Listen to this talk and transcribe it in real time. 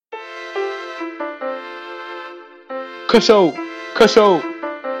Kushoo, Kushoo,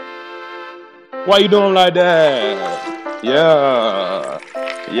 why you doing like that? Yeah,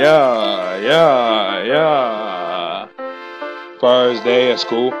 yeah. First day of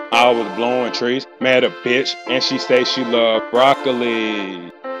school, I was blowing trees. Met a bitch, and she say she love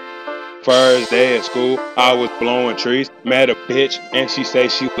broccoli. First day of school, I was blowing trees. Met a bitch, and she say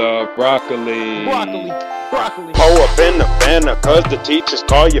she love broccoli. Broccoli. Pull up in the banner, cause the teachers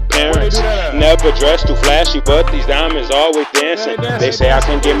call your parents. Never dressed too flashy, but these diamonds always dancing. They say I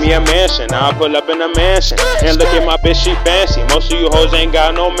can give me a mansion, I'll pull up in a mansion. And look at my bitch, she fancy. Most of you hoes ain't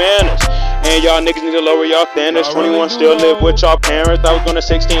got no manners. And y'all niggas need to lower y'all standards. 21 still live with y'all parents. I was going to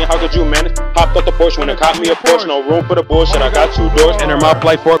 16, how could you manage? Hopped off the porch when it caught me a Porsche. No room for the bullshit, I got 2 doors. Enter my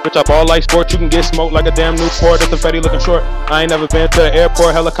flight fork, bitch, I ball like sport. You can get smoked like a damn Newport. That's a fatty looking short. I ain't never been to the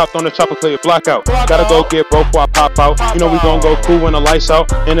airport. Helicopter on the chopper, clear your block out. Gotta go get broke before I pop out. You know we gon' go cool when the lights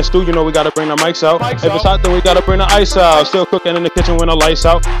out. In the stew, you know we gotta bring the mics out. If it's hot, then we gotta bring the ice out. Still cooking in the kitchen when the lights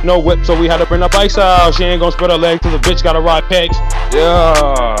out. No whip, so we had to bring the bikes out. She ain't gon' spread her legs till the bitch gotta ride pegs.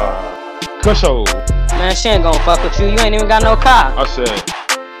 Yeah. Kushoo. Man, she ain't gon' fuck with you. You ain't even got no car. I said,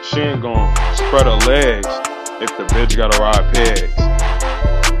 she ain't gon' spread her legs if the bitch gotta ride pegs.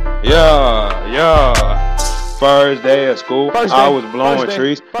 Yeah. First day of school, I was blowing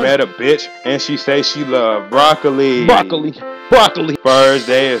trees. Met a bitch, and she say she love broccoli. Broccoli. First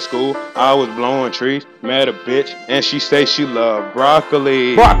day of school, I was blowing trees. Met a bitch, and she say she love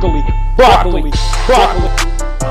broccoli. Broccoli.